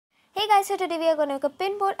Guys, so today we are going to make a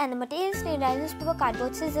pin board, and the materials needed are newspaper,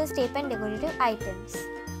 cardboard, scissors, tape and decorative items.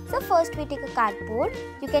 So first we take a cardboard.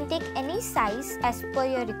 You can take any size as per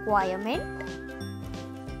your requirement.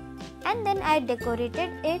 And then I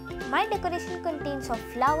decorated it. My decoration contains of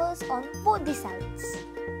flowers on both the sides.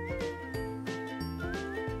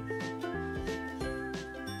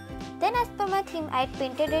 Then as per my theme, I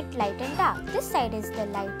painted it light and dark. This side is the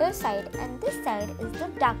lighter side and this side is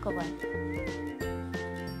the darker one.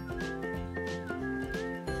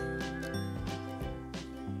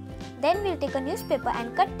 Then we'll take a newspaper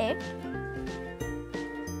and cut it.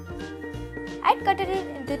 I cut it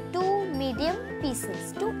into two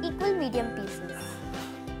equal medium pieces.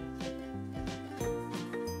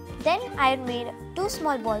 Then I made two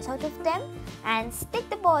small balls out of them and stick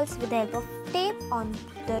the balls with the help of tape on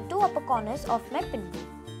the two upper corners of my pin board.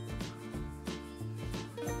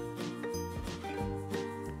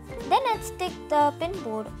 Then I'd stick the pin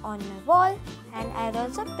board on my wall and I'd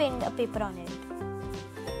also pinned a paper on it.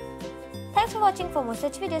 Thanks for watching. For more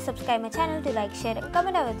such videos, subscribe my channel to like, share and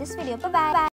comment about this video. Bye bye.